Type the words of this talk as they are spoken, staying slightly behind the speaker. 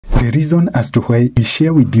the reason as to why we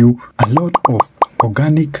share with you a lot of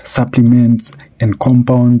organic supplements and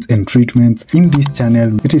compounds and treatments in this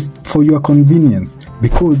channel. It is for your convenience,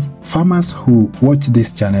 because farmers who watch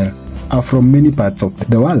this channel are from many parts of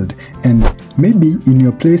the world, and maybe in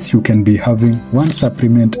your place you can be having one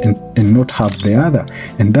supplement and not have the other.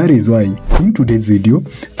 And that is why in today's video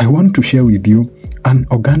I want to share with you an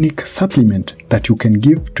organic supplement that you can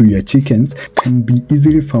give to your chickens. Can be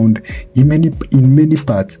easily found in many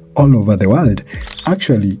parts all over the world.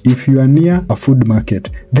 Actually, if you are near a food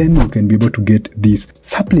market, then you can be able to get this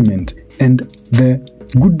supplement. And the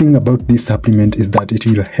good thing about this supplement is that it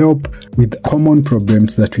will help with common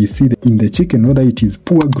problems that we see in the chicken, whether it is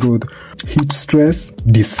poor growth, heat stress,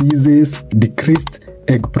 diseases, decreased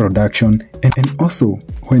egg production, and also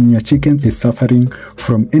when your chicken is suffering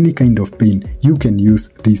from any kind of pain, you can use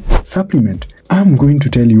this supplement. I'm going to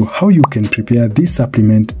tell you how you can prepare this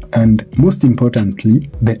supplement, and most importantly,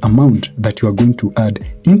 the amount that you are going to add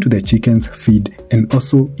into the chicken's feed and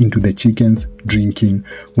also into the chicken's drinking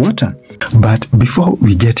water. But before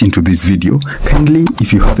we get into this video, kindly,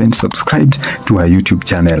 if you haven't subscribed to our YouTube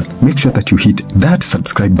channel, make sure that you hit that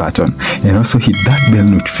subscribe button and also hit that bell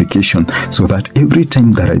notification, so that every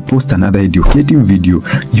time that I post another educative video,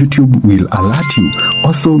 YouTube will alert you.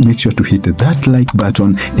 Also, make sure to hit that like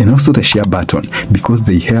button and also the share button, because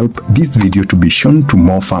they help this video to be shown to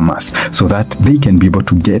more farmers so that they can be able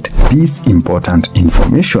to get this important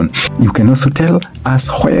information. You can also tell us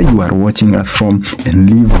where you are watching us from and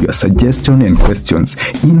leave your suggestions and questions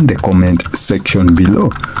in the comment section below.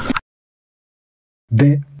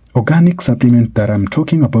 The organic supplement that I'm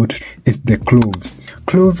talking about is the cloves.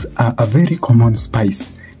 Cloves are a very common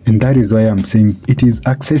spice, and that is why I'm saying it is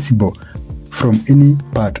accessible from any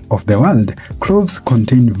part of the world. Cloves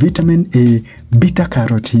contain vitamin A, beta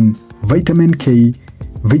carotene, vitamin K,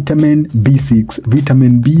 vitamin B6,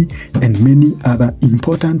 vitamin B, and many other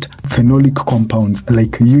important phenolic compounds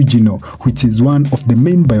like Eugenia, which is one of the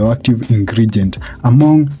main bioactive ingredients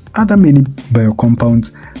among other many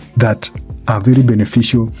biocompounds that are very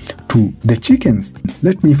beneficial to the chickens.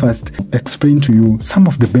 Let me first explain to you some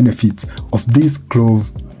of the benefits of this clove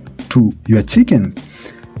to your chickens.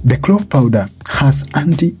 The clove powder has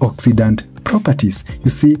antioxidant properties.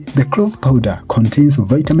 You see, the clove powder contains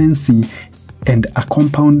vitamin C and a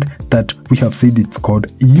compound that we have said it's called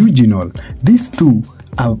eugenol. These two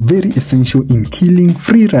are very essential in killing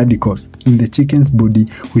free radicals in the chicken's body,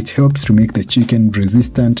 which helps to make the chicken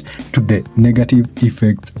resistant to the negative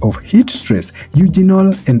effects of heat stress.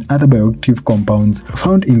 Eugenol and other bioactive compounds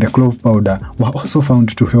found in the clove powder were also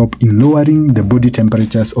found to help in lowering the body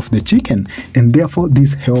temperatures of the chicken, and therefore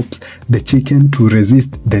this helps the chicken to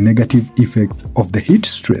resist the negative effects of the heat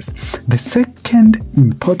stress. The second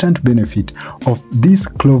important benefit of this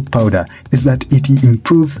clove powder is that it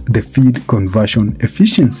improves the feed conversion efficiency.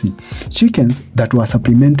 Chickens that were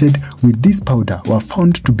supplemented with this powder were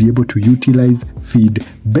found to be able to utilize feed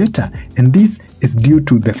better, and this is due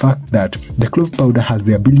to the fact that the clove powder has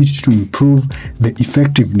the ability to improve the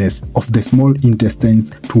effectiveness of the small intestines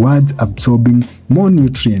towards absorbing more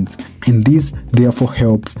nutrients, and this therefore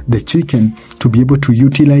helps the chicken to be able to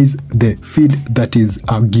utilize the feed that is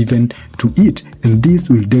given to it, and this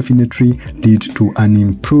will definitely lead to an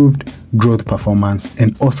improved growth performance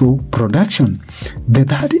and also production. The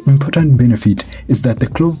third important benefit is that the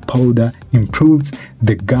clove powder improves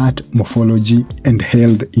the gut morphology and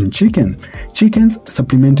health in chicken. Chickens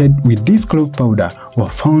supplemented with this clove powder were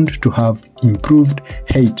found to have improved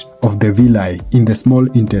height of the villi in the small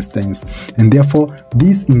intestines, and therefore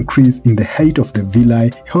this increase in the height of the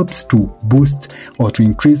villi helps to boost or to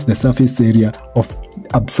increase the surface area of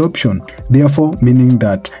absorption, therefore meaning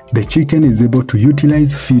that the chicken is able to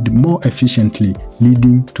utilize feed more efficiently,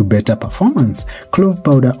 leading to better performance. Clove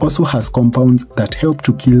powder also has compounds that help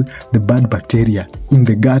to kill the bad bacteria in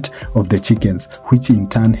the gut of the chickens, which in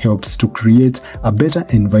turn helps to create a better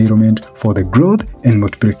environment for the growth and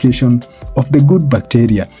multiplication of the good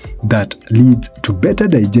bacteria that leads to better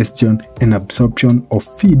digestion and absorption of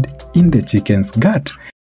feed in the chicken's gut.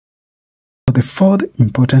 The fourth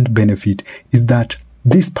important benefit is that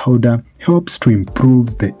this powder helps to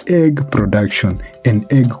improve the egg production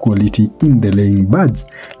and egg quality in the laying birds.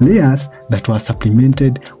 Layers that were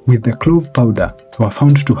supplemented with the clove powder were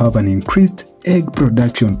found to have an increased egg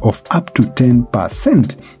production of up to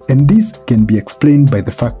 10%, and this can be explained by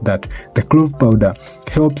the fact that the clove powder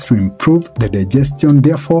helps to improve the digestion.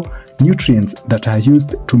 Therefore, nutrients that are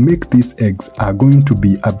used to make these eggs are going to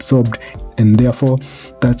be absorbed, and therefore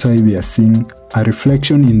that's why we are seeing a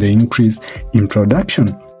reflection in the increase in production.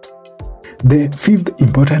 The fifth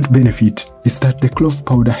important benefit is that the clove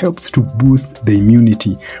powder helps to boost the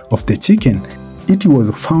immunity of the chicken. It was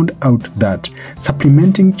found out that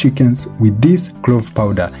supplementing chickens with this clove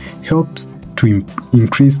powder helps to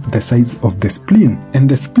increase the size of the spleen. And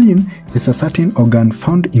the spleen is a certain organ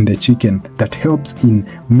found in the chicken that helps in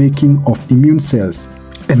making of immune cells.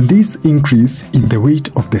 And this increase in the weight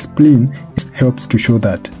of the spleen helps to show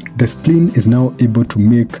that the spleen is now able to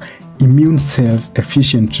make immune cells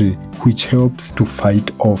efficiently, which helps to fight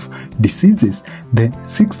off diseases. The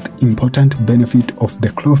sixth important benefit of the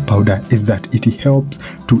clove powder is that it helps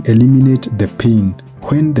to eliminate the pain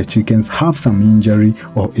when the chickens have some injury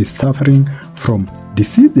or is suffering from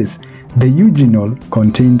diseases. The eugenol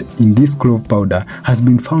contained in this clove powder has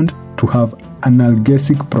been found to have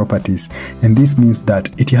analgesic properties, and this means that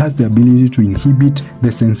it has the ability to inhibit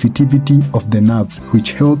the sensitivity of the nerves,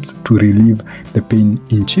 which helps to relieve the pain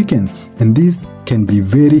in chicken. And this can be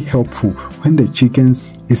very helpful when the chicken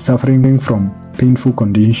is suffering from painful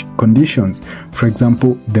conditions, for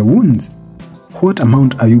example the wounds. What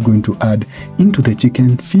amount are you going to add into the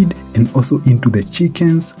chicken feed and also into the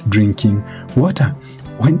chicken's drinking water?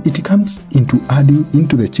 When it comes into adding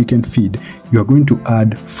into the chicken feed, you are going to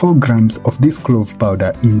add 4 grams of this clove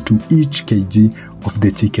powder into each kg of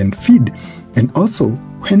the chicken feed. And also,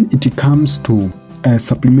 when it comes to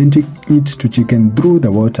supplementing it to chicken through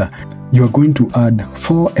the water, you are going to add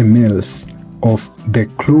 4 ml of the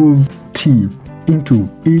clove tea into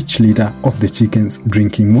each liter of the chicken's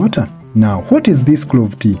drinking water. Now, what is this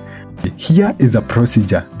clove tea? Here is a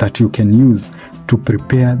procedure that you can use to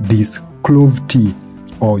prepare this clove tea,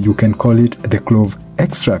 or you can call it the clove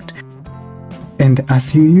extract. And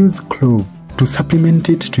as you use clove to supplement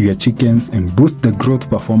it to your chickens and boost the growth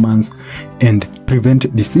performance and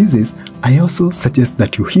prevent diseases, I also suggest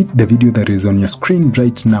that you hit the video that is on your screen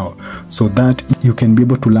right now, so that you can be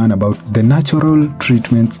able to learn about the natural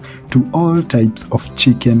treatments to all types of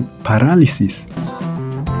chicken paralysis.